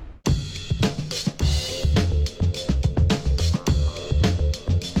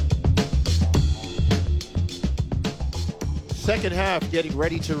second half getting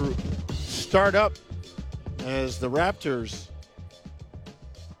ready to start up as the Raptors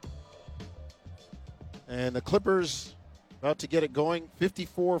and the Clippers about to get it going.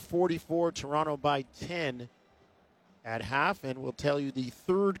 54-44, Toronto by 10 at half. And we'll tell you the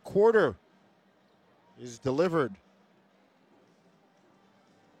third quarter is delivered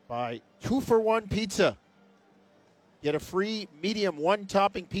by 2-for-1 Pizza. Get a free medium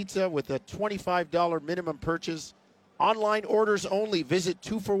one-topping pizza with a $25 minimum purchase. Online orders only. Visit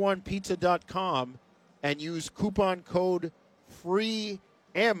 2for1pizza.com and use coupon code FREEM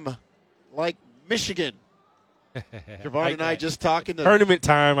like Michigan. Javon and I just talking. Tournament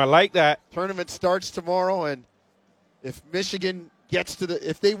time. I like that. Tournament starts tomorrow, and if Michigan gets to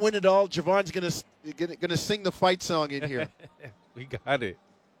if they win it all, Javon's gonna sing the fight song in here. We got it.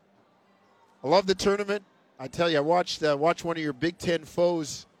 I love the tournament. I tell you, I watched one of your Big Ten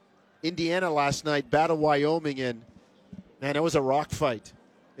foes, Indiana, last night, battle Wyoming, and man, it was a rock fight.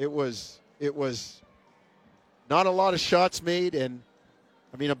 It was not a lot of shots made, and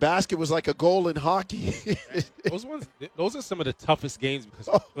I mean, a basket was like a goal in hockey. Those are some of the toughest games because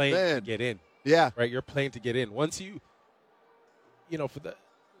you're playing to get in. Yeah, right. You're playing to get in. Once you for the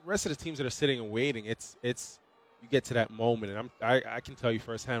rest of the teams that are sitting and waiting, it's you get to that moment, and I can tell you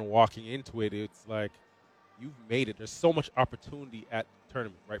firsthand, walking into it, it's like you've made it. There's so much opportunity at the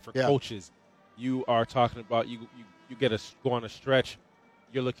tournament, right? For coaches, you are talking about you get to go on a stretch.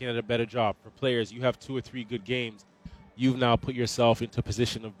 You're looking at a better job. For players, you have 2 or 3 good games. You've now put yourself into a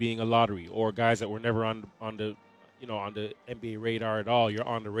position of being a lottery, or guys that were never on the NBA radar at all. You're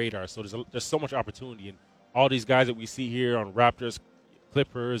on the radar. So there's so much opportunity, and all these guys that we see here on Raptors,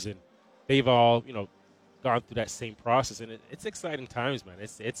 Clippers, and they've all gone through that same process, and it's exciting times, man.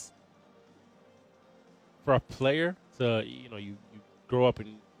 It's for a player to you grow up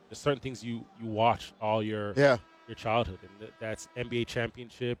and there's certain things you watch all your childhood, and that's NBA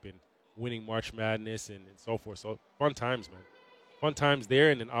championship and winning March Madness and so forth. So fun times, man. Fun times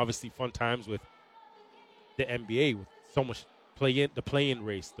there, and then obviously fun times with the NBA with so much the play-in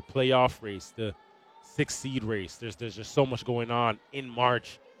race, the playoff race, the 6th seed race. There's just so much going on in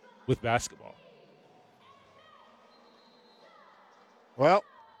March with basketball. Well,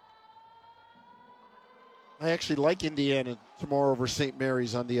 I actually like Indiana tomorrow over St.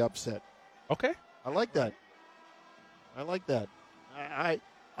 Mary's on the upset. Okay. I like that.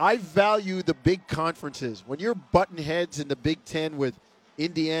 I value the big conferences. When you're button heads in the Big Ten with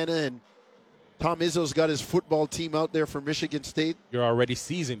Indiana and Tom Izzo's got his football team out there for Michigan State. You're already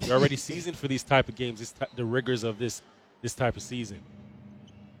seasoned. You're already seasoned for these type of games, the rigors of this type of season.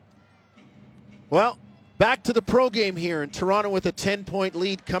 Well, back to the pro game here in Toronto with a 10-point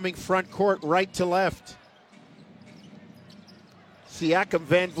lead coming front court right to left. Siakam,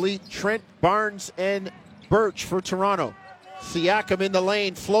 Van Vliet, Trent, Barnes, and Birch for Toronto. Siakam in the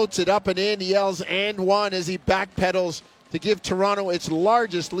lane, floats it up and in, yells and one as he backpedals to give Toronto its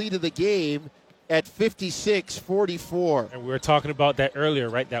largest lead of the game at 56-44. And we were talking about that earlier,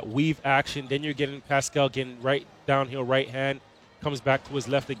 right? That weave action. Then you're getting Pascal getting right downhill right hand, comes back to his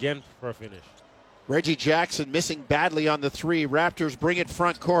left again for a finish. Reggie Jackson missing badly on the 3. Raptors bring it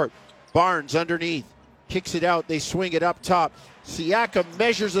front court. Barnes underneath. Kicks it out. They swing it up top. Siakam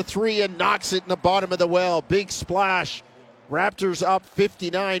measures a 3 and knocks it in the bottom of the well. Big splash. Raptors up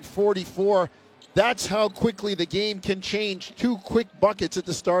 59-44. That's how quickly the game can change. 2 quick buckets at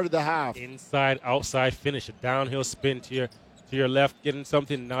the start of the half. Inside, outside finish. A downhill spin to your left, getting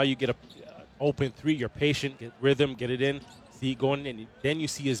something. Now you get a open 3. You're patient, get rhythm, get it in. See it going in. Then you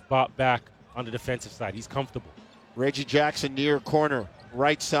see his bot back on the defensive side. He's comfortable. Reggie Jackson near corner,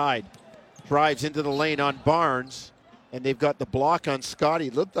 right side. Drives into the lane on Barnes. And they've got the block on Scotty.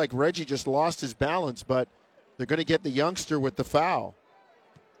 It looked like Reggie just lost his balance, but they're going to get the youngster with the foul.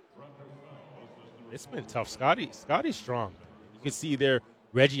 It's been tough. Scotty's strong. You can see there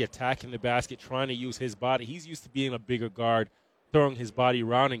Reggie attacking the basket, trying to use his body. He's used to being a bigger guard, throwing his body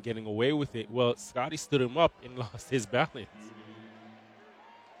around and getting away with it. Well, Scotty stood him up and lost his balance.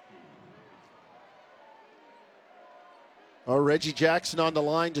 Reggie Jackson on the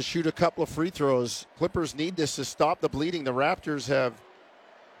line to shoot a couple of free throws. Clippers need this to stop the bleeding. The Raptors have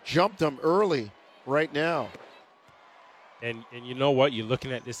jumped them early right now. And you know what? You're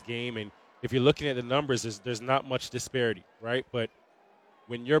looking at this game, and if you're looking at the numbers, there's not much disparity, right? But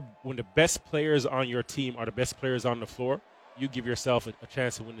when the best players on your team are the best players on the floor, you give yourself a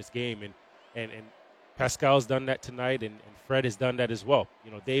chance to win this game. And Pascal's done that tonight, and Fred has done that as well.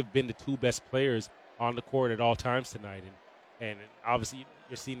 They've been the 2 best players on the court at all times tonight. And obviously,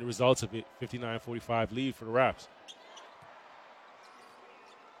 you're seeing the results of it, 59-45 lead for the Raps.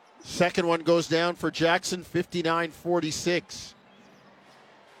 Second one goes down for Jackson, 59-46.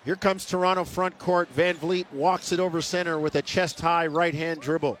 Here comes Toronto front court. Van Vliet walks it over center with a chest-high right-hand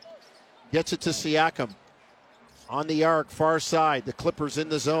dribble. Gets it to Siakam. On the arc, far side. The Clippers in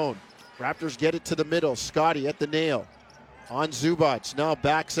the zone. Raptors get it to the middle. Scotty at the nail. On Zubac. Now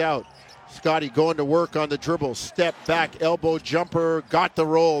backs out. Scotty going to work on the dribble. Step back, elbow jumper. Got the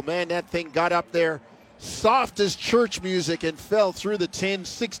roll. Man, that thing got up there. Soft as church music and fell through the tin.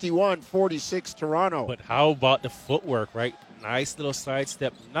 61-46 Toronto. But how about the footwork, right? Nice little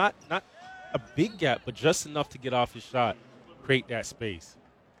sidestep. Not a big gap, but just enough to get off his shot. Create that space.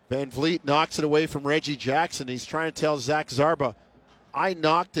 Van Vliet knocks it away from Reggie Jackson. He's trying to tell Zach Zarba, I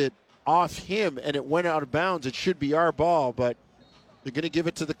knocked it off him and it went out of bounds. It should be our ball, but they're going to give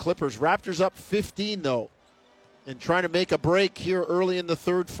it to the Clippers. Raptors up 15, though, and trying to make a break here early in the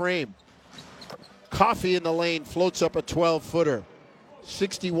third frame. Coffee in the lane floats up a 12-footer.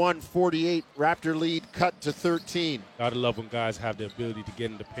 61-48, Raptor lead cut to 13. Gotta love when guys have the ability to get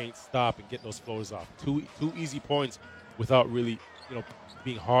in the paint, stop, and get those floaters off. Two easy points without really,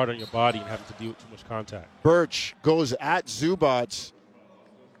 being hard on your body and having to deal with too much contact. Birch goes at Zubac.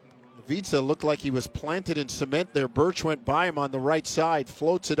 Vitsa looked like he was planted in cement there. Birch went by him on the right side,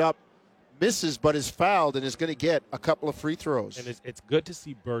 floats it up, misses, but is fouled and is going to get a couple of free throws. And it's good to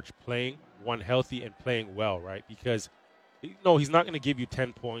see Birch playing, one, healthy and playing well, right? Because, he's not going to give you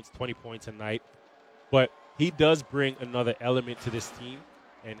 10 points, 20 points a night, but he does bring another element to this team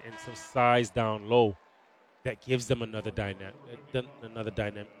and some size down low that gives them another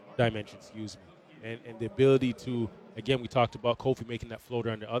dimension, and the ability to, again, we talked about Kofi making that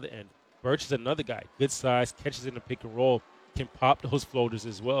floater on the other end. Birch is another guy, good size, catches in the pick and roll, can pop those floaters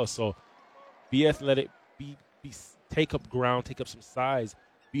as well. So be athletic, take up ground, take up some size,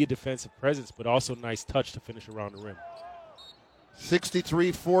 be a defensive presence, but also nice touch to finish around the rim.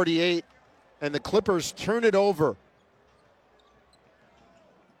 63-48, and the Clippers turn it over.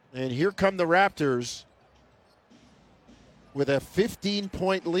 And here come the Raptors with a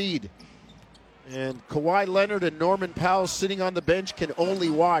 15-point lead. And Kawhi Leonard and Norman Powell sitting on the bench can only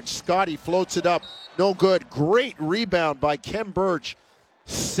watch. Scotty floats it up. No good. Great rebound by Kem Birch.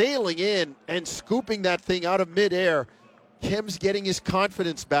 Sailing in and scooping that thing out of midair. Kem's getting his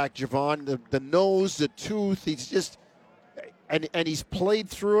confidence back, Javon. The nose, the tooth. He's just... And he's played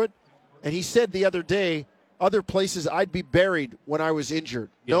through it. And he said the other day, other places I'd be buried when I was injured.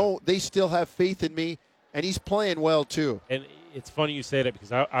 Yeah. No, they still have faith in me. And he's playing well, too. And it's funny you say that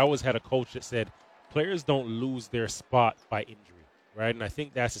because I always had a coach that said players don't lose their spot by injury, right? And I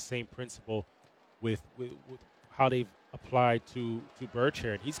think that's the same principle with how they've applied to Birch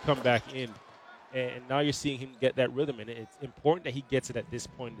here. And he's come back in, and now you're seeing him get that rhythm. And it's important that he gets it at this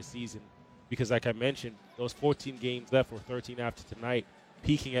point in the season because, like I mentioned, those 14 games left or 13 after tonight,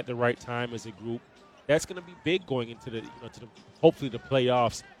 peaking at the right time as a group, that's going to be big going into the hopefully the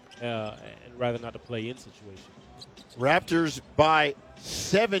playoffs. And rather not a play-in situation. Raptors by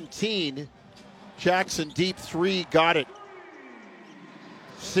 17. Jackson deep three, got it.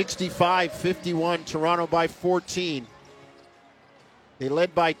 65-51, Toronto by 14. They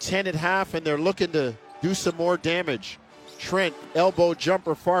led by 10 at half, and they're looking to do some more damage. Trent, elbow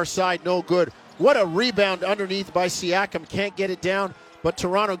jumper, far side, no good. What a rebound underneath by Siakam. Can't get it down, but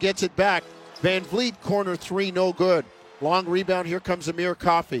Toronto gets it back. Van Vliet, corner three, no good. Long rebound, here comes Amir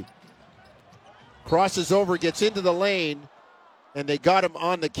Coffey. Crosses over, gets into the lane, and they got him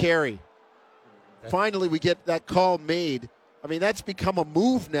on the carry. Finally, we get that call made. I mean, that's become a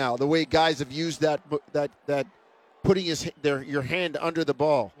move now, the way guys have used that putting your hand under the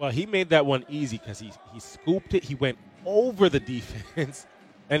ball. Well, he made that one easy because he scooped it, he went over the defense,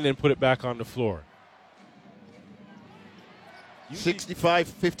 and then put it back on the floor.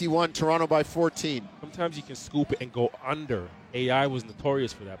 65-51, Toronto by 14. Sometimes you can scoop it and go under. AI was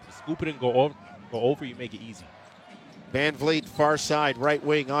notorious for that. But scoop it and go over, you make it easy. Van Vliet, far side, right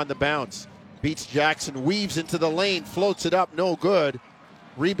wing on the bounce. Beats Jackson, weaves into the lane, floats it up, no good.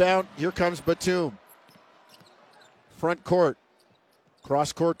 Rebound, here comes Batum. Front court.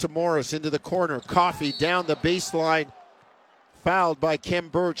 Cross court to Morris, into the corner. Coffey down the baseline. Fouled by Kem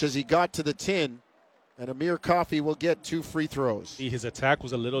Birch as he got to the tin. And Amir Coffey will get 2 free throws. His attack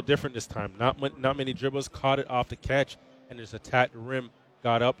was a little different this time. Not many dribbles, caught it off the catch, and just attacked the rim,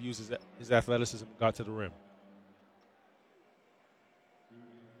 got up, used his athleticism, got to the rim.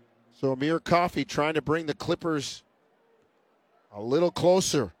 So Amir Coffey trying to bring the Clippers a little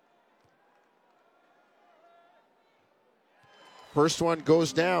closer. First one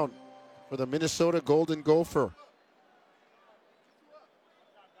goes down for the Minnesota Golden Gopher.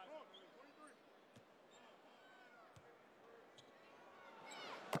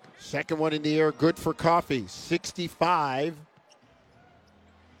 Second one in the air, good for Coffey. 65-53.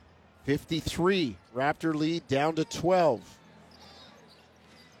 Raptor lead down to 12.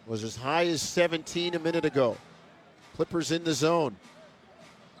 Was as high as 17 a minute ago. Clippers in the zone.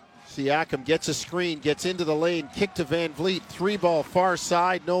 Siakam gets a screen, gets into the lane, kick to Van Vliet. 3-ball far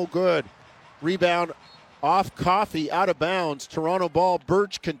side, no good. Rebound off Coffey, out of bounds. Toronto ball.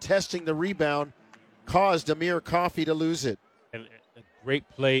 Birch contesting the rebound. Caused Amir Coffey to lose it. And a great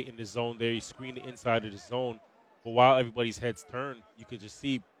play in the zone there. You screen the inside of the zone. But while everybody's heads turned, you could just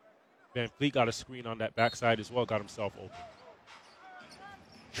see Van Vliet got a screen on that backside as well, got himself open.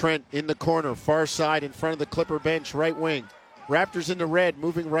 Trent in the corner, far side in front of the Clipper bench, right wing. Raptors in the red,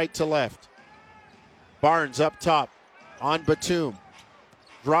 moving right to left. Barnes up top on Batum.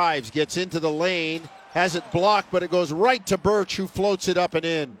 Drives, gets into the lane, has it blocked, but it goes right to Birch, who floats it up and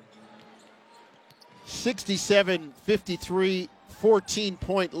in. 67-53,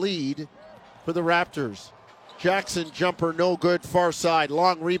 14-point lead for the Raptors. Jackson jumper, no good, far side.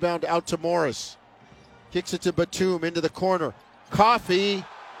 Long rebound out to Morris. Kicks it to Batum into the corner. Coffey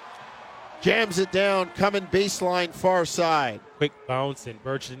jams it down, coming baseline far side. Quick bounce, and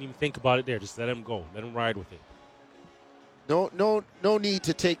Birch didn't even think about it there. Just let him go. Let him ride with it. No need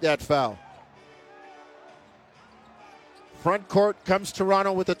to take that foul. Front court comes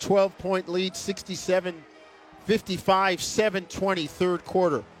Toronto with a 12-point lead, 67-55, 7:20, third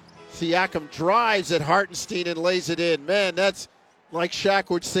quarter. Siakam drives at Hartenstein and lays it in. Man, that's like Shaq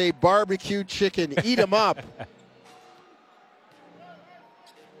would say, barbecue chicken. Eat 'em up.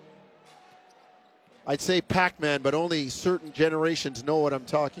 I'd say Pac-Man, but only certain generations know what I'm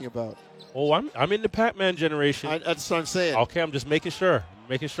talking about. Oh, I'm in the Pac-Man generation. That's what I'm saying. Okay, I'm just making sure.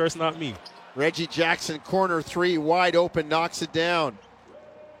 Making sure it's not me. Reggie Jackson, corner three, wide open, knocks it down.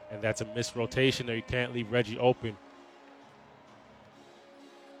 And that's a missed rotation there. You can't leave Reggie open.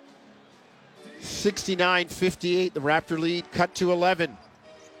 69-58, the Raptor lead cut to 11.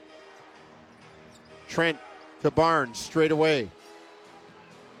 Trent to Barnes, straight away.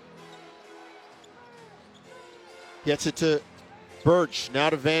 Gets it to Birch,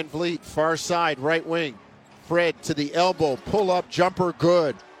 now to Van Vliet, far side, right wing. Fred to the elbow, pull up, jumper,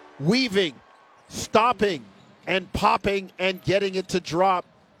 good. Weaving, stopping, and popping, and getting it to drop.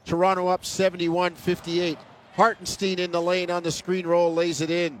 Toronto up 71-58. Hartenstein in the lane on the screen roll, lays it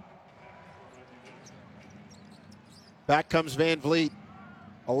in. Back comes Van Vliet.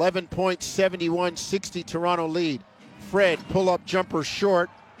 11 points, 71-60 Toronto lead. Fred, pull-up jumper short.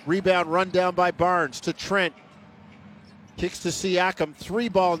 Rebound run down by Barnes to Trent. Kicks to Siakam.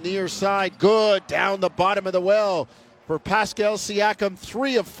 3-ball near side. Good. Down the bottom of the well for Pascal Siakam.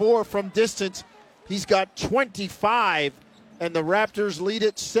 3 of 4 from distance. He's got 25, and the Raptors lead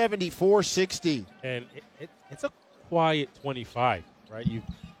it 74-60. And it's a quiet 25, right? You've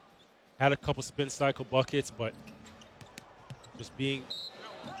had a couple spin cycle buckets, but just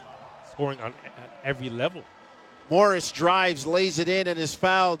scoring on every level. Morris drives, lays it in, and is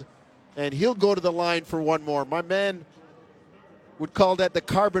fouled, and he'll go to the line for one more. My man would call that the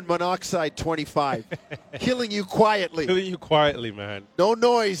carbon monoxide 25. Killing you quietly. Killing you quietly, man. No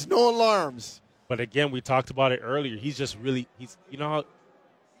noise, no alarms. But again, we talked about it earlier. He's just really, you know how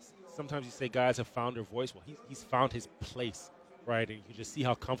sometimes you say guys have found their voice? Well, he's found his place, right? And you just see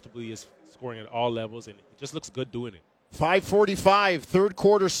how comfortably he is scoring at all levels, and it just looks good doing it. 5:45, third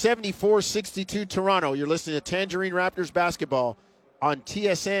quarter, 74-62 Toronto. You're listening to Tangerine Raptors basketball on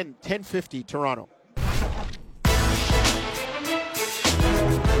TSN 1050 Toronto.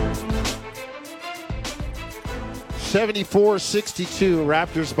 (74-62)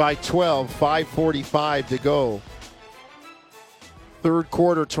 Raptors by 12, 5:45 to go. Third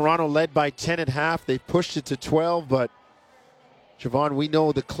quarter, Toronto led by 10 at half. They pushed it to 12, but Javon, we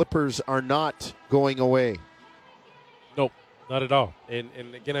know the Clippers are not going away. Nope, not at all. And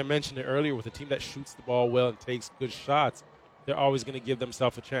again, I mentioned it earlier, with a team that shoots the ball well and takes good shots, they're always going to give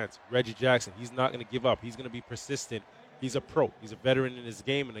themselves a chance. Reggie Jackson, he's not going to give up. He's going to be persistent. He's a pro. He's a veteran in his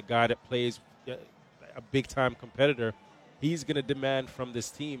game and a guy that plays a big-time competitor. He's going to demand from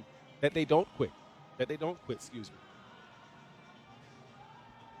this team that they don't quit.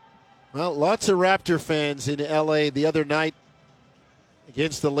 Well, lots of Raptor fans in L.A. the other night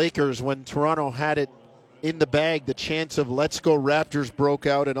against the Lakers when Toronto had it in the bag. The chants of "Let's go Raptors" broke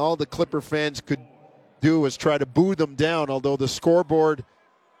out, and all the Clipper fans could do was try to boo them down, although the scoreboard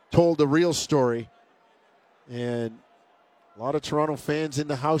told the real story. And a lot of Toronto fans in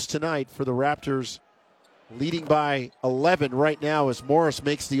the house tonight for the Raptors, leading by 11 right now as Morris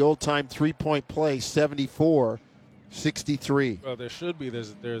makes the old-time three-point play, 74-63. Well, there should be.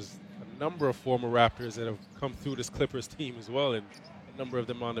 There's a number of former Raptors that have come through this Clippers team as well, and number of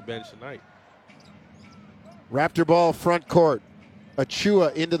them on the bench tonight. Raptor ball front court.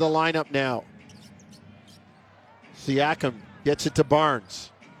 Achua into the lineup now. Siakam gets it to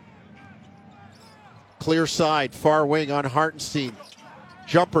Barnes. Clear side, far wing on Hartenstein.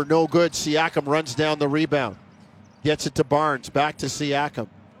 Jumper no good. Siakam runs down the rebound. Gets it to Barnes. Back to Siakam.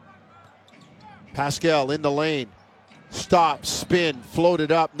 Pascal in the lane. Stop, spin,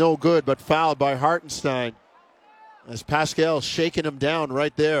 floated up, no good, but fouled by Hartenstein. As Pascal shaking him down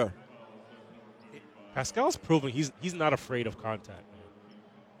right there. Pascal's proven he's not afraid of contact, man.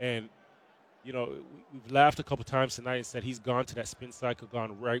 And, you know, we've laughed a couple times tonight and said he's gone to that spin cycle,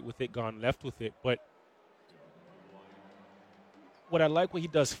 gone right with it, gone left with it. But what I like what he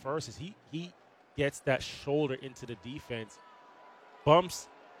does first is he gets that shoulder into the defense, bumps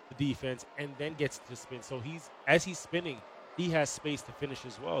the defense, and then gets to spin. So as he's spinning, he has space to finish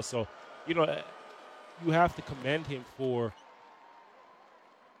as well. So, you know, you have to commend him for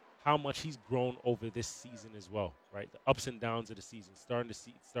how much he's grown over this season as well, right? The ups and downs of the season,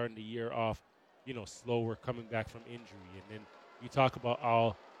 starting the year off, you know, slower, coming back from injury. And then you talk about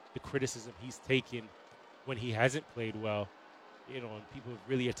all the criticism he's taken when he hasn't played well, you know, and people have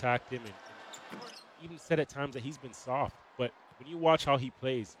really attacked him and even said at times that he's been soft. But when you watch how he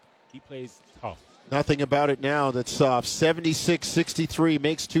plays tough. Nothing about it now that's soft. 76-63,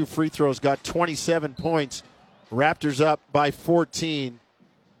 makes 2 free throws, got 27 points. Raptors up by 14.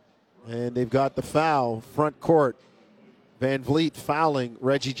 And they've got the foul, front court. Van Vliet fouling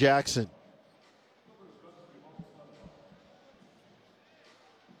Reggie Jackson.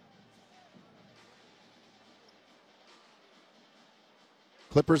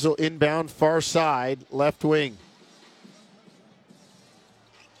 Clippers will inbound far side, left wing.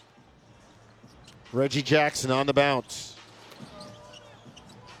 Reggie Jackson on the bounce.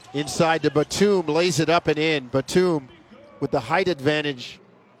 Inside to Batum, lays it up and in. Batum with the height advantage,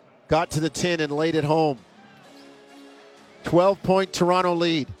 got to the 10 and laid it home. 12-point Toronto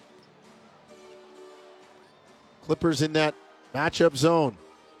lead. Clippers in that matchup zone.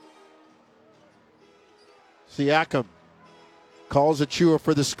 Siakam calls Achua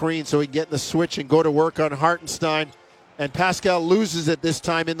for the screen so he can get in the switch and go to work on Hartenstein. And Pascal loses it this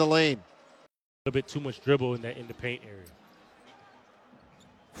time in the lane. A little bit too much dribble in the paint area.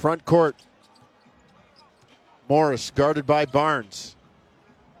 Front court. Morris guarded by Barnes.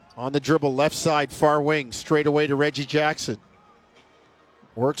 On the dribble, left side, far wing, straight away to Reggie Jackson.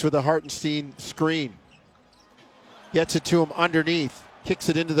 Works with a Hartenstein screen. Gets it to him underneath. Kicks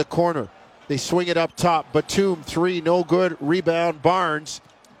it into the corner. They swing it up top. Batum, 3, no good. Rebound, Barnes.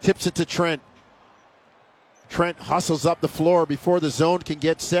 Tips it to Trent. Trent hustles up the floor before the zone can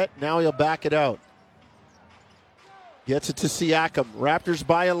get set. Now he'll back it out. Gets it to Siakam. Raptors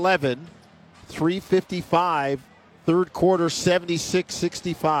by 11. 3:55. Third quarter,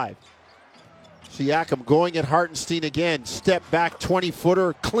 76-65. Siakam going at Hartenstein again. Step back,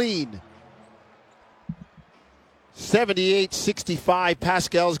 20-footer, clean. 78-65.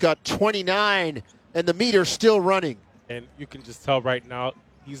 Pascal's got 29, and the meter's still running. And you can just tell right now,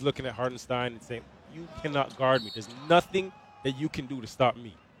 he's looking at Hartenstein and saying, you cannot guard me. There's nothing that you can do to stop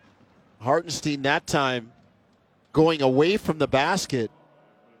me. Hartenstein that time going away from the basket,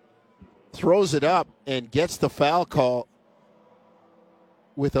 throws it up and gets the foul call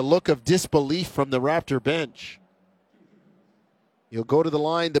with a look of disbelief from the Raptor bench. He'll go to the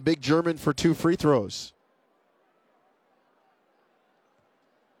line, the big German, for 2 free throws.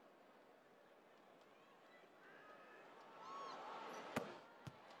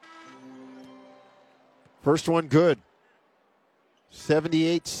 First one good.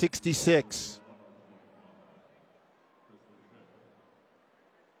 78-66.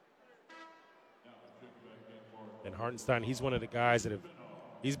 And Hartenstein, he's one of the guys that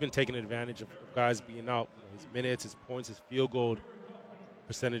he's been taking advantage of guys being out. You know, his minutes, his points, his field goal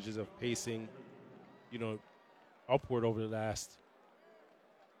percentages of pacing, you know, upward over the last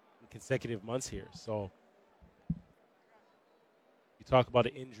consecutive months here. So you talk about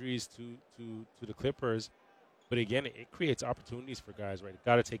the injuries to the Clippers, but again, it creates opportunities for guys, right?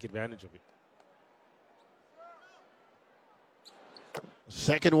 Got to take advantage of it.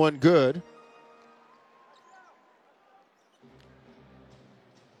 Second one good.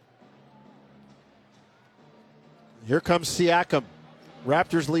 Here comes Siakam.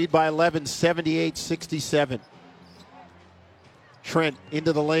 Raptors lead by 11, 78-67. Trent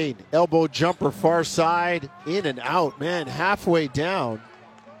into the lane. Elbow jumper far side. In and out. Man, halfway down.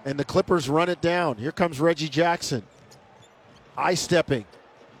 And the Clippers run it down. Here comes Reggie Jackson. Eye stepping.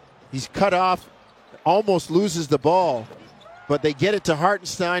 He's cut off. Almost loses the ball. But they get it to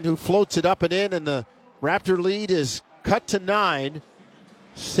Hartenstein, who floats it up and in. And the Raptor lead is cut to 9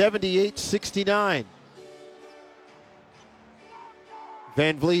 78-69.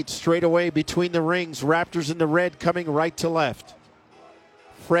 Van Vliet straight away between the rings. Raptors in the red coming right to left.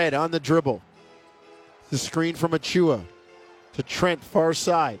 Fred on the dribble. The screen from Achua to Trent, far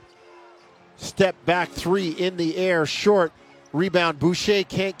side. Step back three in the air, short. Rebound, Boucher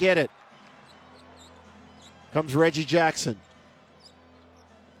can't get it. Comes Reggie Jackson.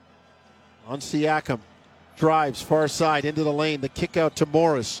 On Siakam. Drives far side into the lane. The kick out to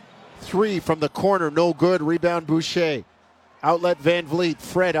Morris. Three from the corner, no good. Rebound, Boucher. Outlet Van Vliet.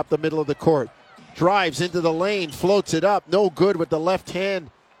 Fred up the middle of the court. Drives into the lane, floats it up. No good with the left hand.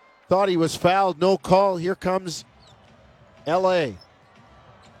 Thought he was fouled. No call. Here comes L.A.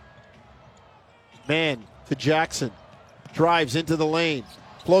 Man to Jackson. Drives into the lane.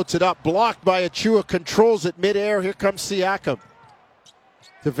 Floats it up. Blocked by Achua. Controls it midair. Here comes Siakam.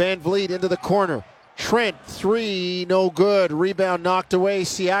 To Van Vliet into the corner. Trent, three, no good. Rebound knocked away.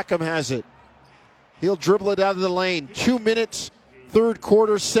 Siakam has it. He'll dribble it out of the lane. 2 minutes, third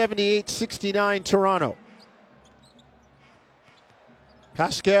quarter, 78-69 Toronto.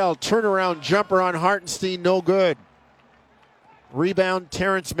 Pascal, turnaround jumper on Hartenstein, no good. Rebound,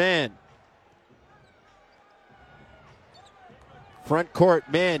 Terrence Mann. Front court,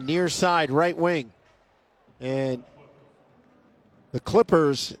 Mann, near side, right wing. And the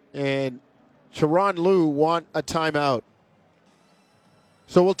Clippers and Tyronn Lue want a timeout.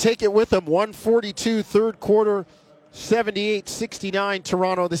 So we'll take it with them. 1:42, third quarter, 78-69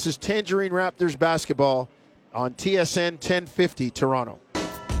 Toronto. This is Tangerine Raptors basketball on TSN 1050 Toronto.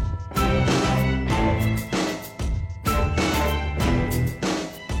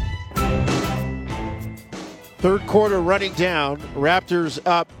 Third quarter running down. Raptors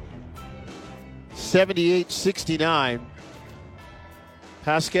up 78-69.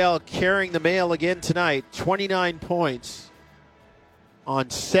 Pascal carrying the mail again tonight. 29 points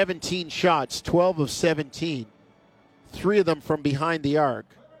on 17 shots, 12 of 17. 3 of them from behind the arc.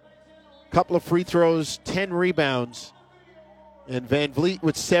 Couple of free throws, 10 rebounds. And Van Vliet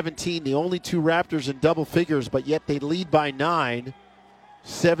with 17, the only 2 Raptors in double figures, but yet they lead by 9,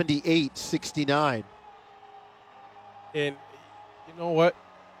 78-69. And you know what?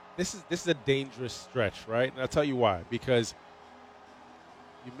 This is a dangerous stretch, right? And I'll tell you why. Because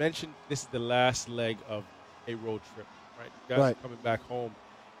you mentioned this is the last leg of a road trip, right? You guys are coming back home.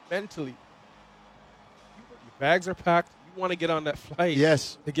 Mentally, your bags are packed. You want to get on that flight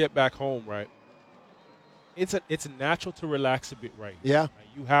to get back home, right? It's natural to relax a bit right here. Yeah. Right?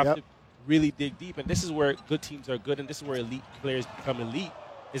 You have to really dig deep. And this is where good teams are good, and this is where elite players become elite,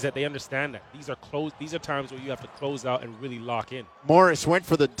 is that they understand that. These are times where you have to close out and really lock in. Morris went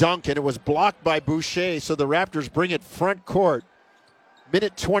for the dunk, and it was blocked by Boucher, so the Raptors bring it front court.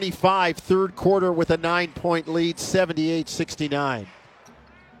 Minute 25, third quarter with a 9-point lead, 78-69.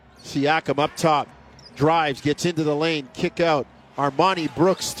 Siakam up top, drives, gets into the lane, kick out. Armani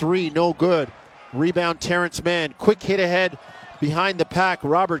Brooks, 3, no good. Rebound, Terrence Mann. Quick hit ahead behind the pack,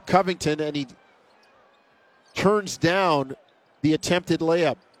 Robert Covington, and he turns down the attempted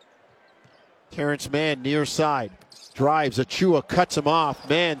layup. Terrence Mann near side. Drives, Achua cuts him off.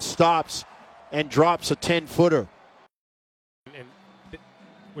 Mann stops and drops a 10-footer. And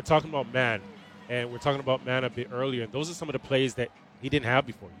we're talking about Mann, and we're talking about Mann a bit earlier, and those are some of the plays that he didn't have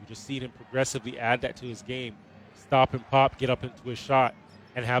before. You just see him progressively add that to his game. Stop and pop, get up into his shot,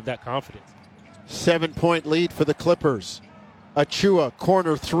 and have that confidence. 7-point lead for the Clippers. Achua,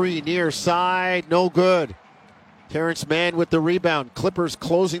 corner 3, near side, no good. Terrence Mann with the rebound. Clippers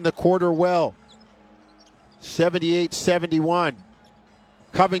closing the quarter well. 78-71.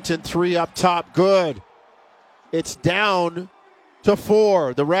 Covington 3 up top, good. It's down to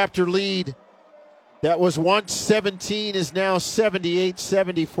 4. The Raptor lead that was once 17 is now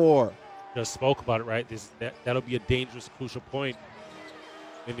 78-74. Just spoke about it, right? That'll be a dangerous, crucial point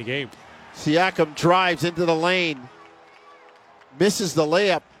in the game. Siakam drives into the lane. Misses the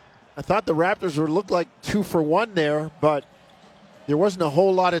layup. I thought the Raptors would look like 2 for 1 there, but there wasn't a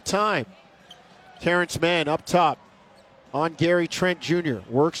whole lot of time. Terrence Mann up top on Gary Trent Jr.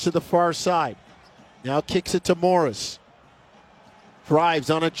 Works to the far side. Now kicks it to Morris. Drives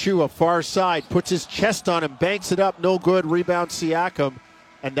on Achua, far side. Puts his chest on him. Banks it up. No good. Rebound Siakam.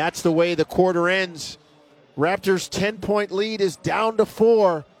 And that's the way the quarter ends. Raptors' 10-point lead is down to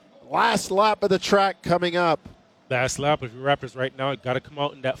 4. Last lap of the track coming up. Last lap of your Raptors right now. Got to come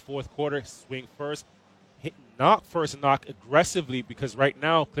out in that fourth quarter. Swing first. Knock first and knock aggressively, because right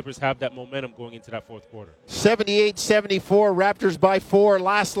now Clippers have that momentum going into that fourth quarter. 78-74, Raptors by 4.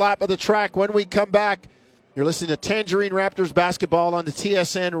 Last lap of the track. When we come back, you're listening to Tangerine Raptors basketball on the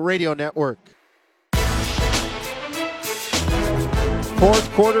TSN Radio Network.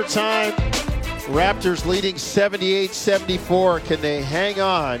 Fourth quarter time. Raptors leading 78-74. Can they hang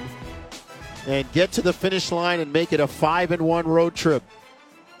on and get to the finish line and make it a 5-1 road trip?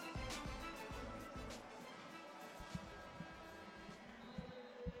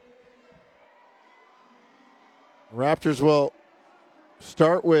 Raptors will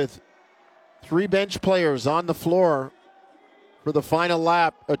start with 3 bench players on the floor for the final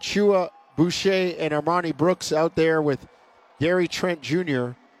lap. Achua, Boucher, and Armani Brooks out there with Gary Trent Jr.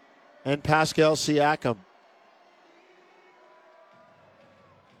 and Pascal Siakam.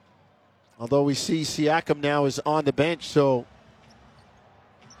 Although we see Siakam now is on the bench, so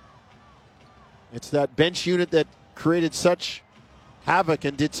it's that bench unit that created such havoc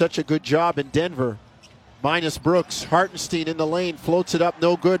and did such a good job in Denver. Minus Brooks. Hartenstein in the lane, floats it up,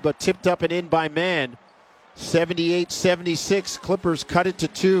 no good, but tipped up and in by Mann. 78-76. Clippers cut it to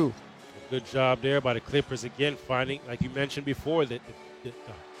 2. Good job there by the Clippers again, finding, like you mentioned before, the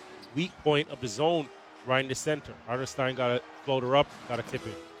weak point of the zone right in the center. Hartenstein got a floater up, got a tip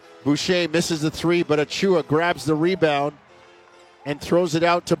in. Boucher misses the 3, but Achua grabs the rebound and throws it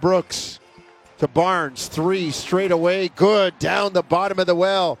out to Brooks. To Barnes, 3 straight away, good, down the bottom of the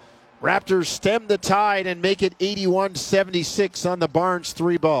well. Raptors stem the tide and make it 81-76 on the Barnes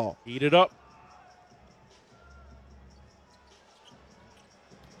 3 ball. Eat it up.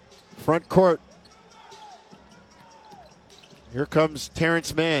 Front court. Here comes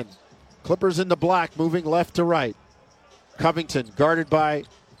Terrence Mann. Clippers in the black, moving left to right. Covington guarded by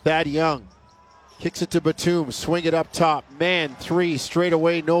Thad Young. Kicks it to Batum, swing it up top. Mann, 3 straight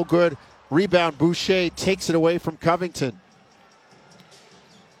away, no good. Rebound, Boucher takes it away from Covington.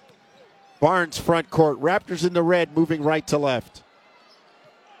 Barnes front court. Raptors in the red, moving right to left.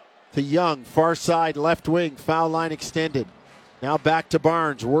 To Young, far side, left wing, foul line extended. Now back to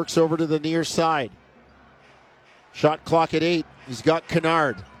Barnes, works over to the near side. Shot clock at 8. He's got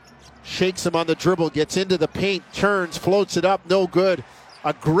Kennard. Shakes him on the dribble, gets into the paint, turns, floats it up, no good.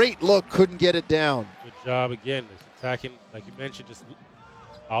 A great look, couldn't get it down. Good job again. Attacking, like you mentioned, just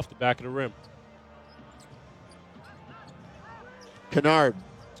off the back of the rim. Kennard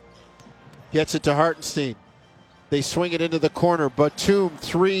gets it to Hartenstein. They swing it into the corner. Batum,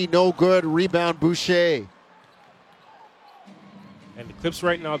 3, no good. Rebound, Boucher. And the Clips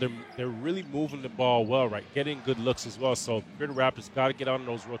right now, they're really moving the ball well, right? Getting good looks as well. So the Raptors got to get on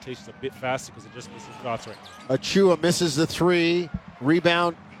those rotations a bit faster because they're just missing shots right now. Achua misses the 3.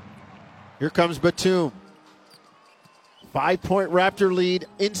 Rebound. Here comes Batum. 5-point Raptor lead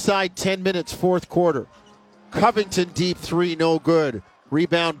inside 10 minutes, fourth quarter. Covington deep 3, no good.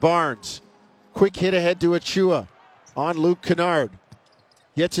 Rebound Barnes. Quick hit ahead to Achua on Luke Kennard.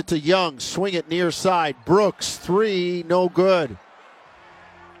 Gets it to Young. Swing it near side. Brooks, 3, no good.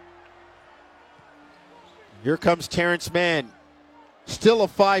 Here comes Terrence Mann. Still a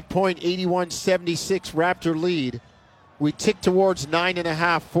 5-point, 81-76 Raptor lead. We tick towards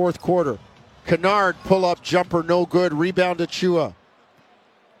 9.5, fourth quarter. Kennard pull-up jumper, no good. Rebound Achua.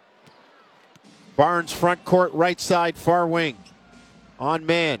 Barnes front court, right side, far wing. On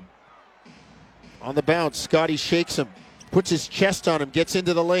Mann. On the bounce, Scotty shakes him. Puts his chest on him, gets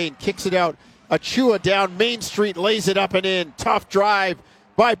into the lane, kicks it out. Achua down Main Street, lays it up and in. Tough drive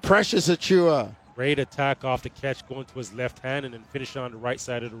by Precious Achua. Great attack off the catch, going to his left hand and then finish on the right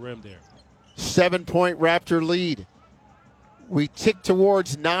side of the rim there. 7-point Raptor lead. We tick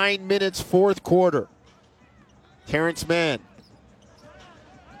towards 9 minutes, fourth quarter. Terrence Mann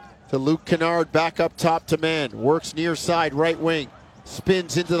to Luke Kennard, back up top to Mann. Works near side, right wing.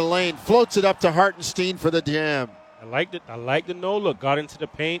 Spins into the lane, floats it up to Hartenstein for the jam. I liked it. I liked the no look. Got into the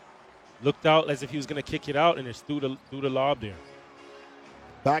paint, looked out as if he was going to kick it out, and just threw the lob there.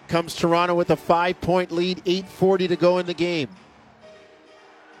 Back comes Toronto with a 5-point lead, 8:40 to go in the game.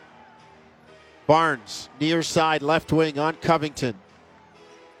 Barnes, near side, left wing on Covington.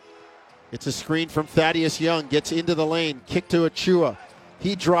 It's a screen from Thaddeus Young, gets into the lane, kick to Achua.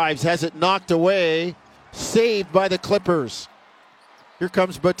 He drives, has it knocked away, saved by the Clippers. Here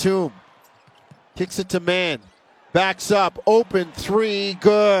comes Batum. Kicks it to Mann. Backs up, open 3,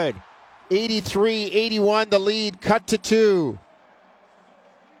 good. 83-81 the lead, cut to 2.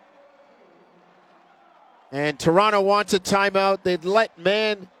 And Toronto wants a timeout. They'd let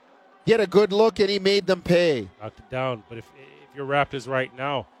Mann get a good look, and he made them pay. Knocked it down. But if you're Raptors right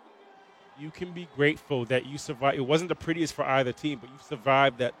now, you can be grateful that you survived. It wasn't the prettiest for either team, but you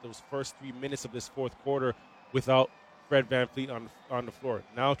survived those first 3 minutes of this fourth quarter without Fred VanVleet on the floor.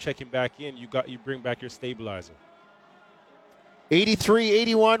 Now checking back in, you bring back your stabilizer.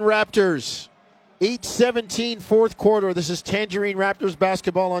 83-81 Raptors. 8:17 fourth quarter. This is Tangerine Raptors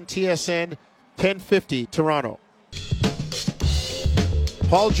basketball on TSN. 10:50 Toronto.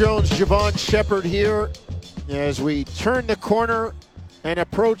 Paul Jones, Javon Shepard here. As we turn the corner and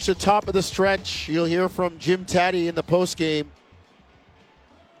approach the top of the stretch, you'll hear from Jim Taddy in the postgame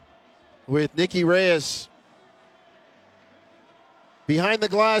with Nicky Reyes. Behind the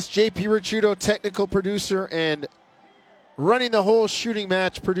glass, JP Ricciuto, technical producer, and running the whole shooting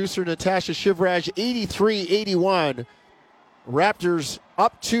match, producer Natasha Shivraj, 83-81. Raptors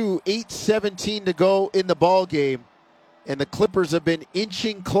up to 8:17 to go in the ball game, and the Clippers have been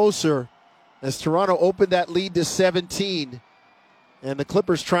inching closer as Toronto opened that lead to 17, and the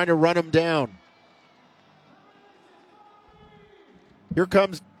Clippers trying to run them down. Here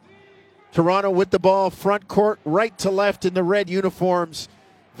comes Toronto with the ball, front court, right to left in the red uniforms.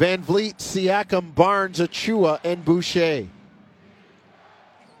 Van Vliet, Siakam, Barnes, Achua, and Boucher.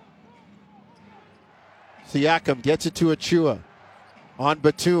 Siakam gets it to Achua. On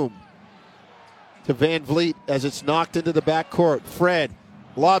Batum. To Van Vliet as it's knocked into the backcourt. Fred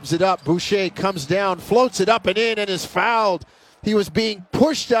lobs it up. Boucher comes down, floats it up and in, and is fouled. He was being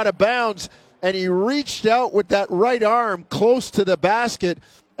pushed out of bounds, and he reached out with that right arm close to the basket.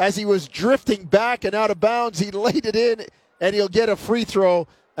 As he was drifting back and out of bounds, he laid it in, and he'll get a free throw,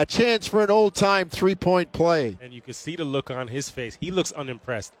 a chance for an old-time three-point play. And you can see the look on his face. He looks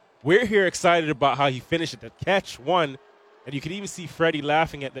unimpressed. We're here excited about how he finished it. The catch won, and you can even see Freddie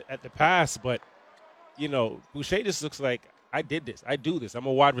laughing at the pass. But, you know, Boucher just looks like, I did this. I do this. I'm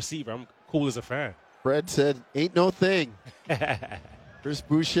a wide receiver. I'm cool as a fan. Fred said, ain't no thing. Here's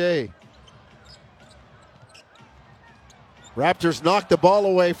Boucher. Raptors knock the ball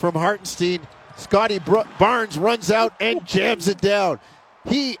away from Hartenstein. Scotty Barnes runs out and jams it down.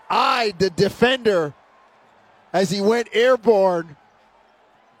 He eyed the defender as he went airborne.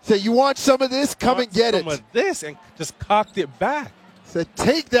 Said, you want some of this? Come and get it. Some of this, and just cocked it back. Said,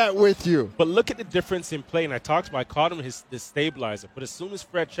 take that with you. But look at the difference in play. And I caught him his stabilizer. But as soon as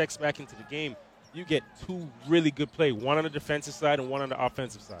Fred checks back into the game, you get two really good play. One on the defensive side and one on the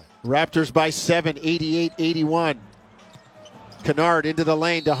offensive side. Raptors by 7, 88-81. Kennard into the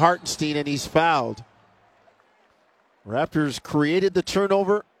lane to Hartenstein, and he's fouled. Raptors created the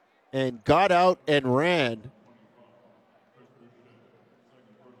turnover and got out and ran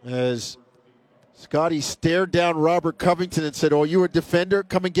as Scotty stared down Robert Covington and said, oh, you a defender?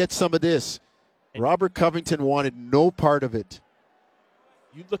 Come and get some of this. Robert Covington wanted no part of it.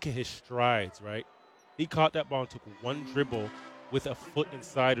 You look at his strides, right? He caught that ball and took one dribble with a foot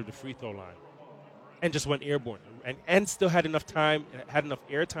inside of the free throw line and just went airborne and still had enough time, had enough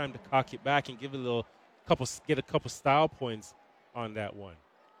air time to cock it back and give it get a couple style points on that one.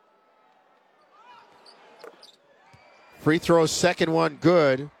 Free throw, second one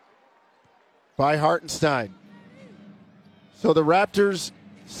good by Hartenstein. So the Raptors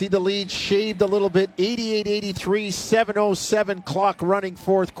see the lead shaved a little bit, 88-83, 7:07 clock running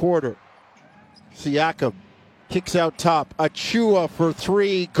fourth quarter. Siakam kicks out top. Achua for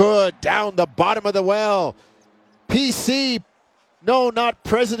three, good, down the bottom of the well. PC, no, not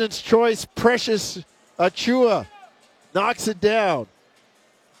President's Choice, Precious Achua knocks it down.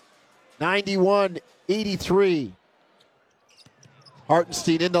 91-83.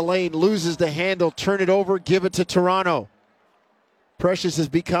 Hartenstein in the lane, loses the handle, turn it over, give it to Toronto. Precious has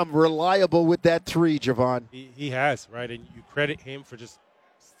become reliable with that three, Javon. He has, right? And you credit him for just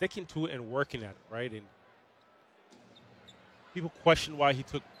sticking to it and working at it, right? And people question why he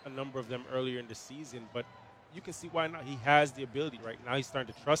took a number of them earlier in the season, but you can see why not. He has the ability right now. He's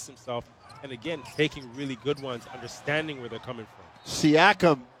starting to trust himself, and again, taking really good ones, understanding where they're coming from.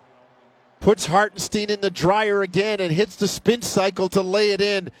 Siakam puts Hartenstein in the dryer again and hits the spin cycle to lay it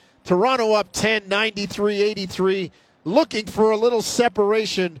in. Toronto up 10, 93-83, looking for a little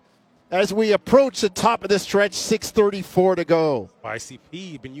separation as we approach the top of the stretch, 6:34 to go.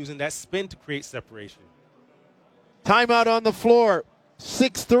 YCP been using that spin to create separation. Timeout on the floor.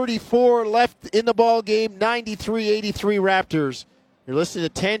 6:34 left in the ball game. 93-83 Raptors. You're listening to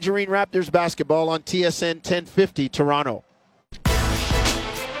Tangerine Raptors basketball on TSN 1050 Toronto.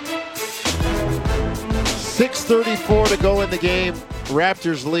 6:34 to go in the game.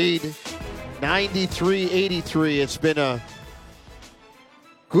 Raptors lead 93-83. It's been a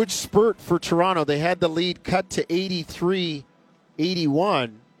good spurt for Toronto. They had the lead cut to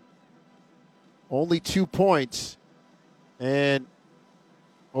 83-81. Only 2 points. And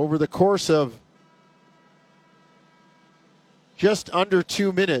over the course of just under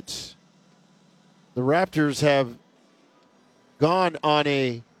 2 minutes, the Raptors have gone on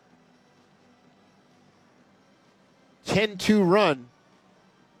a 10-2 run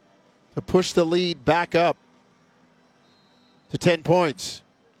to push the lead back up to 10 points.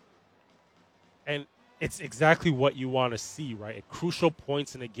 And it's exactly what you want to see, right? At crucial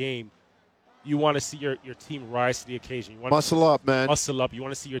points in a game, you want to see your team rise to the occasion. You want Muscle up, man. Muscle up. You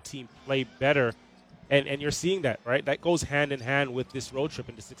want to see your team play better. And you're seeing that, right? That goes hand in hand with this road trip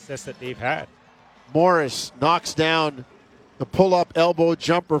and the success that they've had. Morris knocks down the pull-up elbow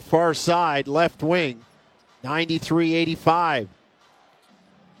jumper far side, left wing, 93-85.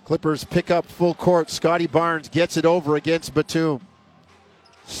 Clippers pick up full court. Scotty Barnes gets it over against Batum.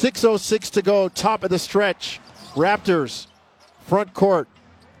 6:06 to go, top of the stretch. Raptors, front court.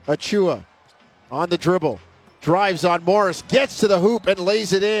 Achua on the dribble. Drives on Morris, gets to the hoop and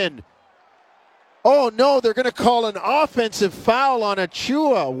lays it in. Oh, no, they're going to call an offensive foul on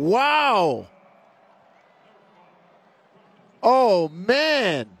Achua. Wow. Oh,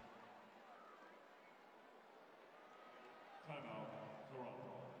 man.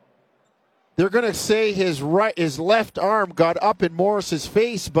 They're going to say his left arm got up in Morris's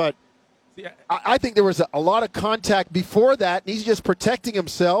face, but I think there was a lot of contact before that, and he's just protecting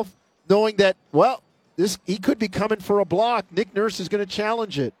himself, knowing that, well, he could be coming for a block. Nick Nurse is going to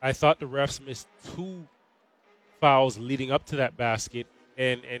challenge it. I thought the refs missed 2 fouls leading up to that basket,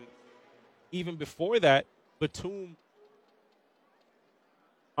 and even before that, Batum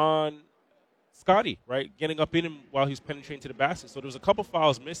on Scotty, right, getting up in him while he was penetrating to the basket. So there was a couple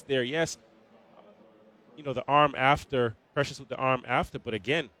fouls missed there. Yes, the arm after, Precious with the arm after, but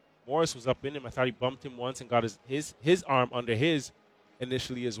again, Morris was up in him. I thought he bumped him once and got his arm under his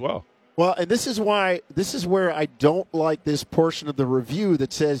initially as well. Well, and this is where I don't like this portion of the review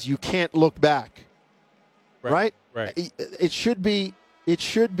that says you can't look back. Right? Right. It should be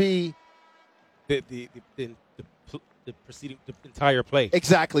The preceding the entire play.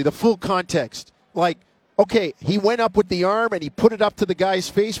 Exactly, the full context. Like, okay, he went up with the arm and he put it up to the guy's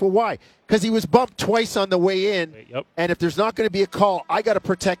face. Well, why? Because he was bumped twice on the way in. Yep. And if there's not going to be a call, I got to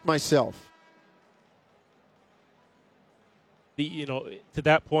protect myself. To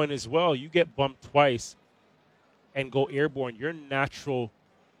that point as well, you get bumped twice and go airborne. Your natural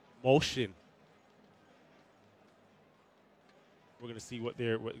motion. We're going to see what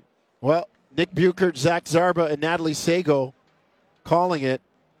they're. Well, Nick Buchert, Zach Zarba, and Natalie Sago calling it.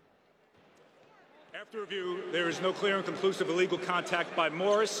 After review, there is no clear and conclusive illegal contact by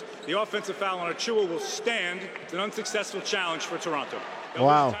Morris. The offensive foul on Achua will stand. It's an unsuccessful challenge for Toronto.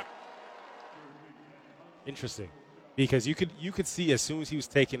 Wow. Interesting. Because you could see as soon as he was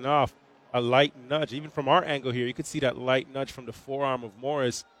taken off, a light nudge. Even from our angle here, you could see that light nudge from the forearm of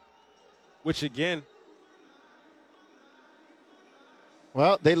Morris, which again.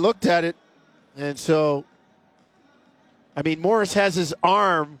 Well, they looked at it, and so, Morris has his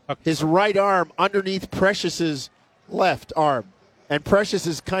right arm underneath Precious's left arm, and Precious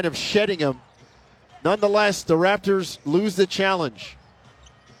is kind of shedding him. Nonetheless, the Raptors lose the challenge.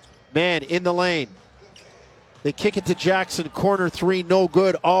 Man in the lane. They kick it to Jackson, corner 3, no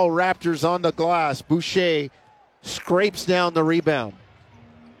good. All Raptors on the glass. Boucher scrapes down the rebound.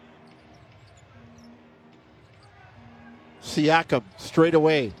 Siakam straight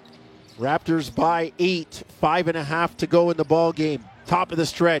away. Raptors by 8, 5.5 to go in the ball game. Top of the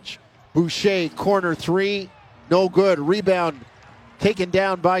stretch. Boucher, corner 3, no good. Rebound taken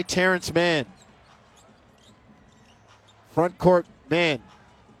down by Terrence Mann. Front court, Mann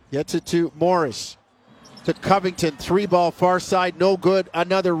gets it to Morris. To Covington, 3-ball far side, no good.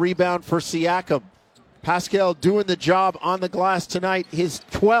 Another rebound for Siakam. Pascal doing the job on the glass tonight, his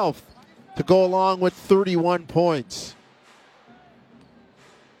 12th to go along with 31 points.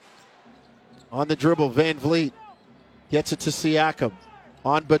 On the dribble, Van Vliet gets it to Siakam.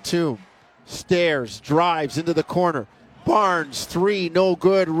 On Batum, stairs, drives into the corner. Barnes, 3, no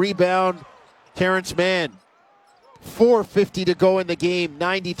good. Rebound, Terrence Mann. 4:50 to go in the game,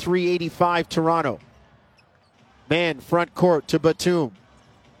 93-85 Toronto. Mann, front court to Batum.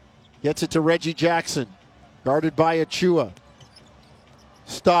 Gets it to Reggie Jackson. Guarded by Achua.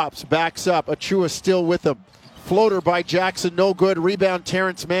 Stops, backs up. Achua still with him. Floater by Jackson, no good. Rebound,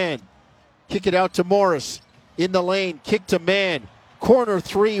 Terrence Mann. Kick it out to Morris. In the lane, kick to Mann. Corner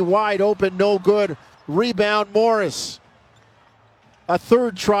 3, wide open, no good. Rebound, Morris. A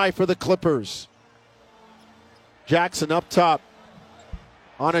third try for the Clippers. Jackson up top.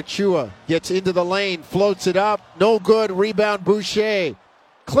 On Achua, gets into the lane, floats it up, no good. Rebound, Boucher.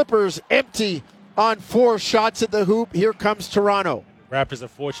 Clippers empty on 4 shots at the hoop. Here comes Toronto. Raptors are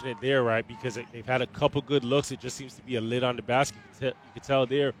fortunate there, right, because they've had a couple good looks. It just seems to be a lid on the basket. You can tell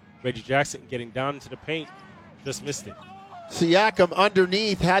there, Reggie Jackson getting down into the paint, just missed it. Siakam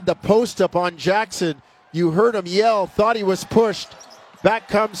underneath had the post up on Jackson. You heard him yell, thought he was pushed. Back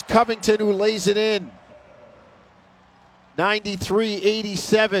comes Covington, who lays it in.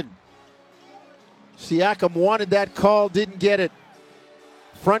 93-87. Siakam wanted that call, didn't get it.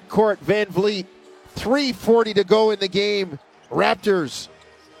 Front court, Van Vliet. 3:40 to go in the game. Raptors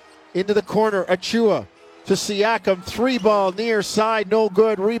into the corner. Achua to Siakam. 3-ball near side, no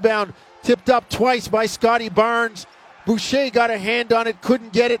good. Rebound tipped up twice by Scotty Barnes. Boucher got a hand on it,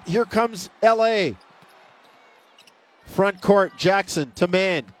 couldn't get it. Here comes L.A. Front court, Jackson to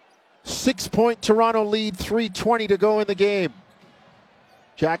Mann. 6-point Toronto lead, 3:20 to go in the game.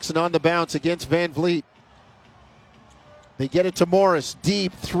 Jackson on the bounce against Van Vliet. They get it to Morris.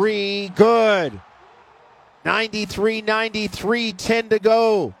 Deep three. Good. 93-93, 10 to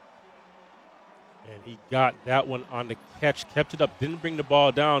go. And he got that one on the catch, kept it up, didn't bring the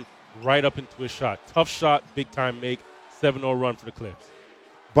ball down, right up into his shot. Tough shot, big time make. 7-0 run for the Clips.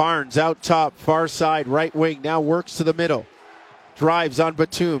 Barnes out top, far side, right wing. Now works to the middle. Drives on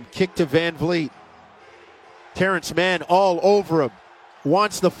Batum. Kick to Van Vliet. Terrence Mann all over him.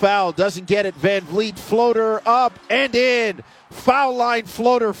 Wants the foul, doesn't get it. Van Vliet floater up and in. Foul line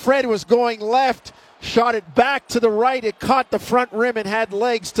floater. Fred was going left. Shot it back to the right. It caught the front rim and had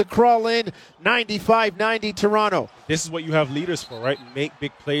legs to crawl in. 95-90 Toronto. This is what you have leaders for, right? Make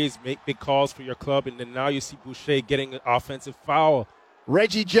big plays, make big calls for your club, and then now you see Boucher getting an offensive foul.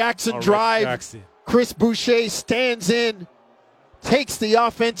 Reggie Jackson Oh, drive. Reggie Jackson. Chris Boucher stands in, takes the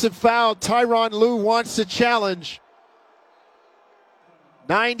offensive foul. Tyronn Lue wants to challenge.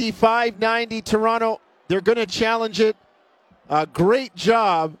 95-90 Toronto. They're going to challenge it. A great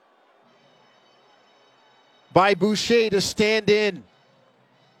job by Boucher to stand in.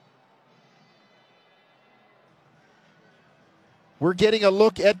 We're getting a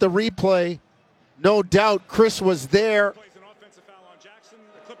look at the replay. No doubt Chris was there. Plays an offensive foul on Jackson.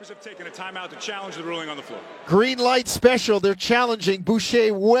 The Clippers have taken a timeout to challenge the ruling on the floor. Green light special. They're challenging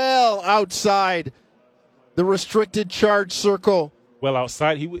Boucher well outside the restricted charge circle. Well,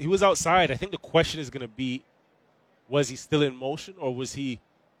 outside, he was outside. I think the question is going to be, was he still in motion or was he?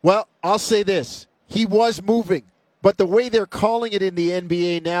 Well, I'll say this. He was moving, but the way they're calling it in the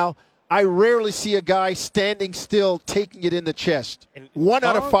NBA now, I rarely see a guy standing still taking it in the chest. And One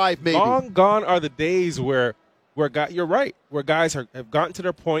out of five, maybe. Long gone are the days where you're right, where guys have gotten to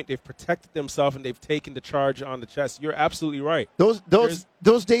their point, they've protected themselves, and they've taken the charge on the chest. You're absolutely right. Those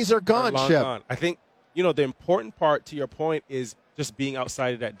days are gone, long Shep. gone. I think, the important part to your point is just being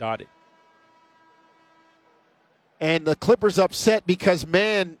outside of that dotted. And the Clippers upset because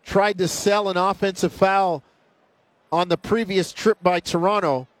Mann tried to sell an offensive foul on the previous trip by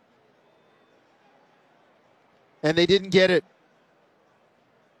Toronto, and they didn't get it.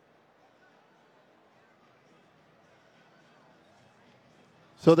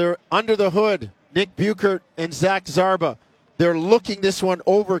 So they're under the hood. Nick Buchert and Zach Zarba. They're looking this one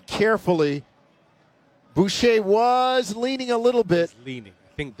over carefully. Boucher was leaning a little bit. Leaning.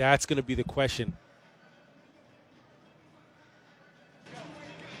 I think that's going to be the question.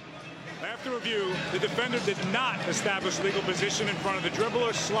 After review, the defender did not establish legal position in front of the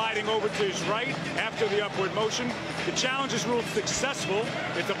dribbler, sliding over to his right after the upward motion. The challenge is ruled successful.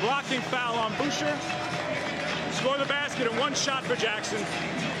 It's a blocking foul on Boucher. Score the basket and one shot for Jackson.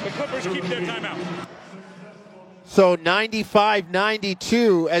 The Clippers keep their timeout. So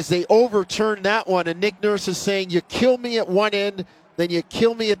 95-92 as they overturn that one, and Nick Nurse is saying, you kill me at one end, then you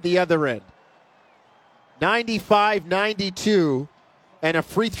kill me at the other end. 95-92, and a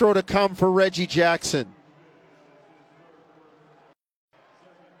free throw to come for Reggie Jackson.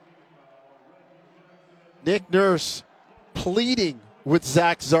 Nick Nurse pleading with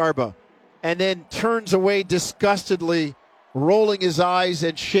Zach Zarba, and then turns away disgustedly, rolling his eyes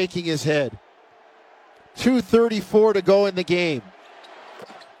and shaking his head. 2:34 to go in the game.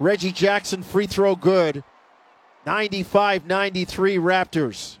 Reggie Jackson free throw good. 95-93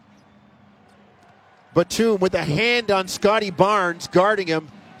 Raptors. Batum with a hand on Scotty Barnes guarding him.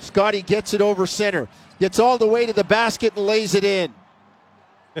 Scotty gets it over center. Gets all the way to the basket and lays it in.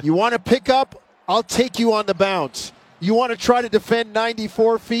 You want to pick up? I'll take you on the bounce. You want to try to defend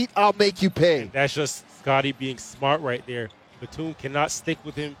 94 feet? I'll make you pay. That's just Scotty being smart right there. Batum cannot stick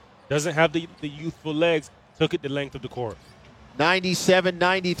with him. Doesn't have the youthful legs. Took it the length of the court.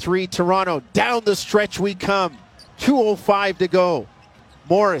 97-93 Toronto. Down the stretch we come. 2:05 to go.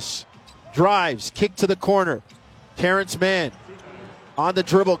 Morris drives. Kick to the corner. Terrence Mann on the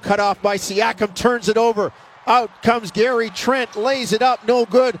dribble. Cut off by Siakam. Turns it over. Out comes Gary Trent. Lays it up. No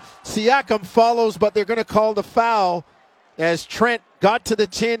good. Siakam follows, but they're going to call the foul as Trent got to the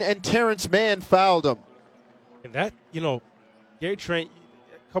tin and Terrence Mann fouled him. And that, Gary Trent,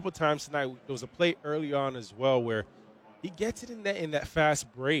 a couple times tonight, there was a play early on as well where he gets it in that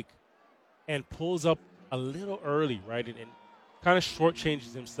fast break and pulls up a little early, right? And kind of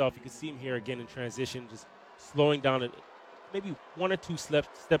shortchanges himself. You can see him here again in transition, just slowing down it, maybe one or two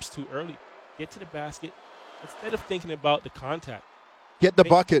steps too early. Get to the basket instead of thinking about the contact. Get the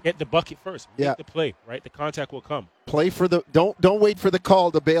bucket. Get the bucket first. Make Yeah. the play, right? The contact will come. Play for the don't wait for the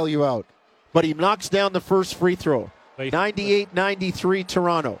call to bail you out. But he knocks down the first free throw. 98-93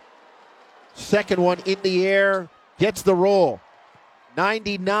 Toronto. Second one in the air, gets the roll.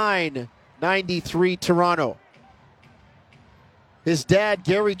 99-93 Toronto. His dad,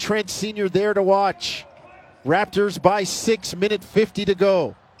 Gary Trent Sr., there to watch. Raptors by 6, minute 50 to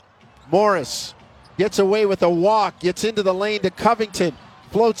go. Morris gets away with a walk, gets into the lane to Covington,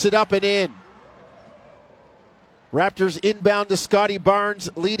 floats it up and in. Raptors inbound to Scotty Barnes,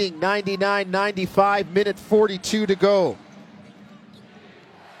 leading 99-95, minute 42 to go.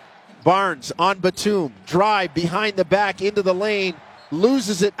 Barnes on Batum, drive behind the back into the lane,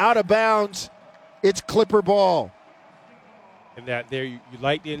 loses it out of bounds. It's Clipper ball. And that there, you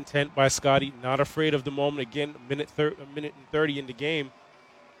like the intent by Scotty, not afraid of the moment. Again, a minute and 30 in the game,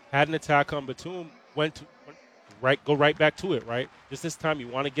 had an attack on Batum, go right back to it, right? Just this time, you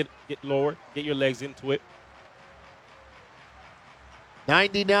want to get lower, get your legs into it.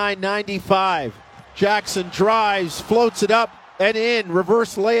 99-95. Jackson drives, floats it up and in.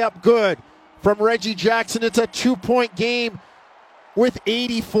 Reverse layup good from Reggie Jackson. It's a 2-point game with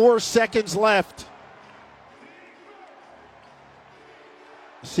 84 seconds left.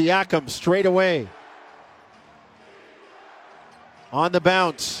 Siakam straight away. On the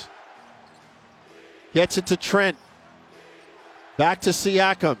bounce. Gets it to Trent. Back to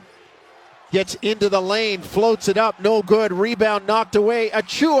Siakam. Gets into the lane, floats it up, no good. Rebound knocked away.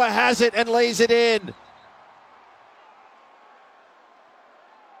 Achua has it and lays it in.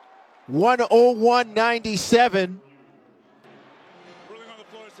 101-97. Ruling on the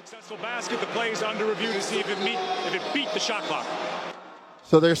floor, a successful basket. The play is under review to see if it beat the shot clock.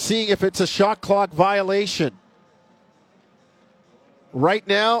 So they're seeing if it's a shot clock violation. Right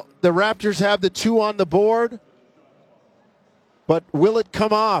now, the Raptors have the 2 on the board, but will it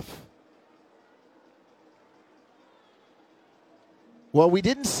come off? Well, we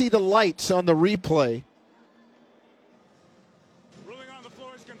didn't see the lights on the replay. Ruling on the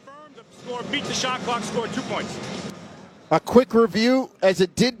floor is confirmed. The score beat the shot clock, scored 2 points. A quick review, as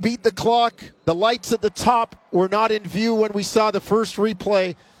it did beat the clock. The lights at the top were not in view when we saw the first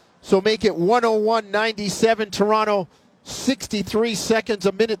replay. So make it 101-97 Toronto. 63 seconds,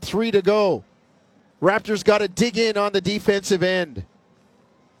 a minute 3 to go. Raptors got to dig in on the defensive end.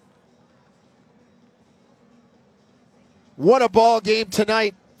 What a ball game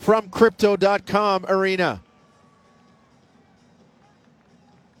tonight from Crypto.com Arena.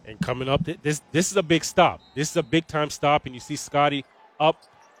 And coming up, this is a big stop. This is a big time stop, and you see Scotty up,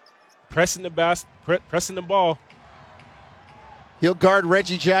 pressing the ball. He'll guard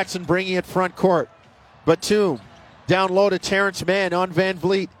Reggie Jackson, bringing it front court. Batum down low to Terrence Mann on Van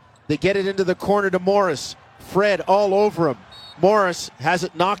Vliet. They get it into the corner to Morris. Fred all over him. Morris has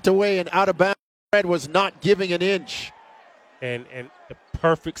it knocked away and out of bounds. Fred was not giving an inch. And the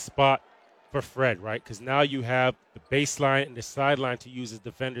perfect spot for Fred, right? Because now you have the baseline and the sideline to use as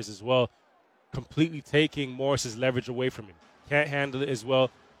defenders as well, completely taking Morris's leverage away from him. Can't handle it as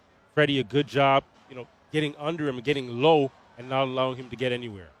well. Freddie, a good job, getting under him and getting low and not allowing him to get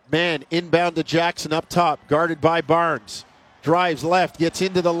anywhere. Man, inbound to Jackson up top, guarded by Barnes. Drives left, gets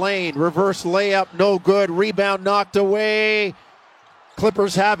into the lane. Reverse layup, no good. Rebound knocked away.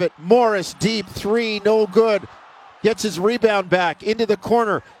 Clippers have it. Morris, deep three, no good. Gets his rebound back into the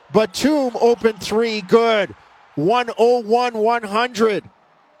corner. Batum, open three, good. 101-100.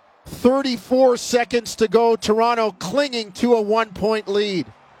 34 seconds to go. Toronto clinging to a 1-point lead.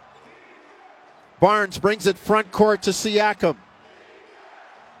 Barnes brings it front court to Siakam.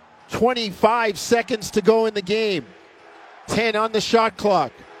 25 seconds to go in the game. 10 on the shot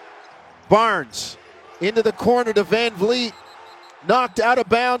clock. Barnes into the corner to Van Vliet. Knocked out of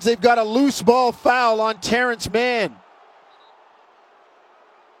bounds. They've got a loose ball foul on Terrence Mann.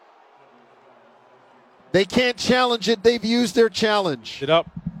 They can't challenge it. They've used their challenge. It up.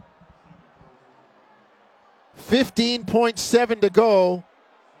 15.7 to go.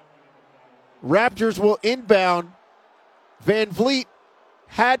 Raptors will inbound. Van Vliet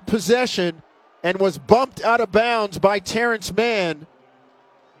had possession and was bumped out of bounds by Terrence Mann.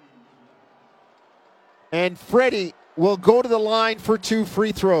 And Freddie will go to the line for 2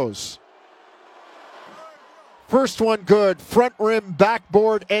 free throws. First one good. Front rim,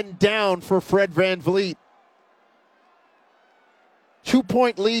 backboard, and down for Fred Van Vliet.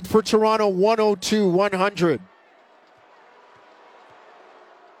 2-point lead for Toronto, 102-100.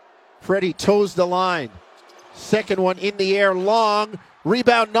 Freddie toes the line. Second one in the air, long.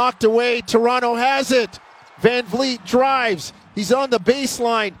 Rebound knocked away. Toronto has it. Van Vliet drives. He's on the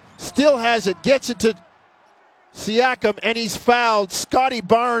baseline. Still has it. Gets it to Siakam, and he's fouled. Scotty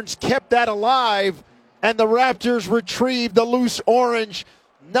Barnes kept that alive, and the Raptors retrieve the loose orange.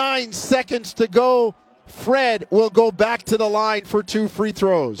 9 seconds to go. Fred will go back to the line for 2 free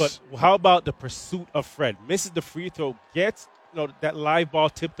throws. But how about the pursuit of Fred? Misses the free throw, gets that live ball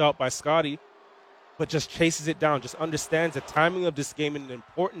tipped out by Scotty, but just chases it down, just understands the timing of this game and the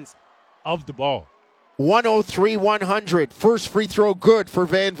importance of the ball. 103-100. First free throw good for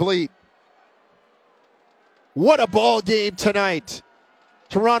Van Vliet. What a ball game tonight.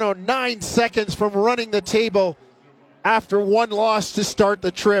 Toronto 9 seconds from running the table after one loss to start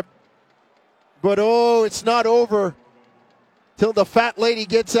the trip. But it's not over till the fat lady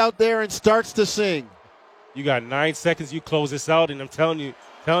gets out there and starts to sing. You got 9 seconds, you close this out, and I'm telling you,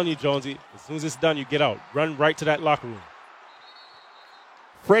 Jonesy, as soon as it's done, you get out. Run right to that locker room.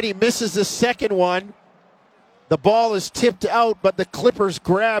 Freddie misses the second one. The ball is tipped out, but the Clippers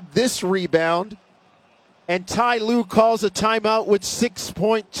grab this rebound. And Ty Lue calls a timeout with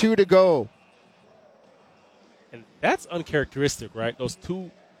 6.2 to go. And that's uncharacteristic, right? Those 2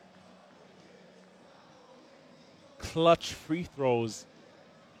 clutch free throws,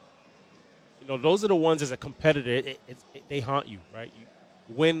 those are the ones as a competitor, they haunt you, right? You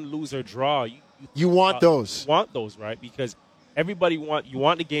win, lose, or draw. You want those. You want those, right? Because everybody you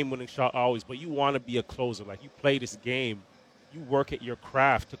want the game-winning shot always, but you want to be a closer. Like, you play this game, you work at your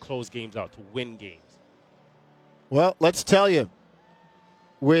craft to close games out, to win games. Well, let's tell you,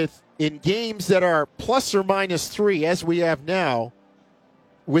 in games that are plus or minus 3, as we have now,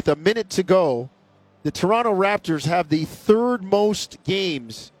 with a minute to go, the Toronto Raptors have the third most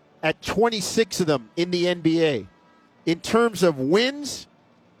games at 26 of them in the NBA. In terms of wins,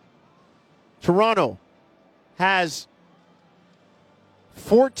 Toronto has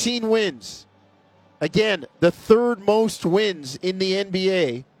 14 wins. Again, the third most wins in the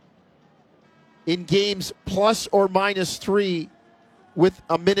NBA in games plus or minus 3 with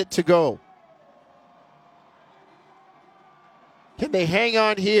a minute to go. Can they hang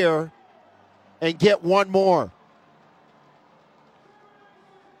on here and get one more?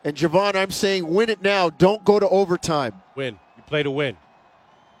 And Javon, I'm saying win it now. Don't go to overtime. Win. You play to win.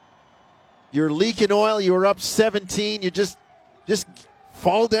 You're leaking oil. You were up 17. You just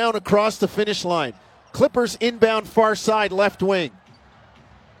fall down across the finish line. Clippers inbound far side left wing.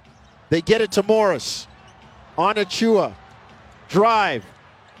 They get it to Morris. On Achua. Drive.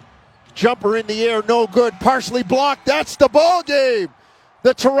 Jumper in the air, no good. Partially blocked. That's the ball game.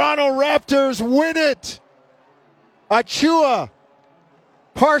 The Toronto Raptors win it. Achua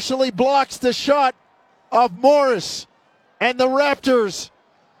partially blocks the shot of Morris. And the Raptors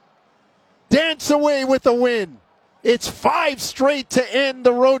dance away with the win. It's 5 straight to end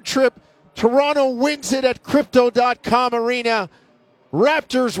the road trip. Toronto wins it at Crypto.com Arena.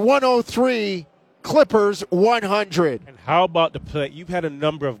 Raptors 103, Clippers 100. And how about the play? You've had a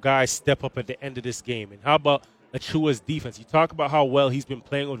number of guys step up at the end of this game. And how about Achua's defense? You talk about how well he's been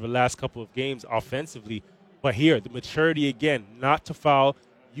playing over the last couple of games offensively. But here, the maturity again, not to foul,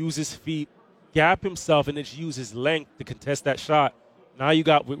 use his feet, gap himself, and then use his length to contest that shot. Now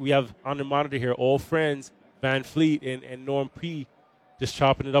we have on the monitor here all friends, Van Vliet and Norm P, just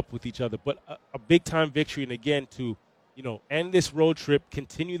chopping it up with each other. But a big-time victory, and again, to end this road trip,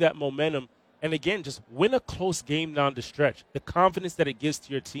 continue that momentum, and again, just win a close game down the stretch. The confidence that it gives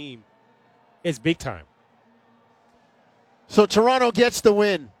to your team is big time. So Toronto gets the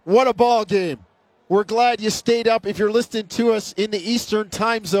win. What a ball game. We're glad you stayed up. If you're listening to us in the Eastern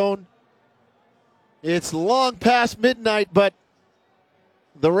time zone, it's long past midnight, but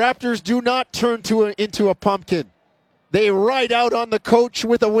the Raptors do not turn into a pumpkin. They ride out on the coach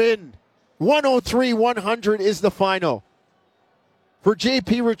with a win. 103-100 is the final. For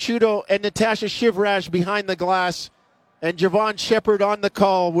JP Ricciuto and Natasha Shivraj behind the glass and Javon Shepard on the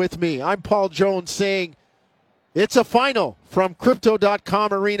call with me, I'm Paul Jones saying it's a final from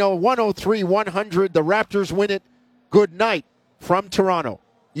Crypto.com Arena. 103-100. The Raptors win it. Good night from Toronto.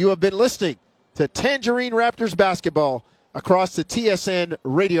 You have been listening to Tangerine Raptors basketball across the TSN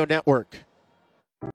radio network.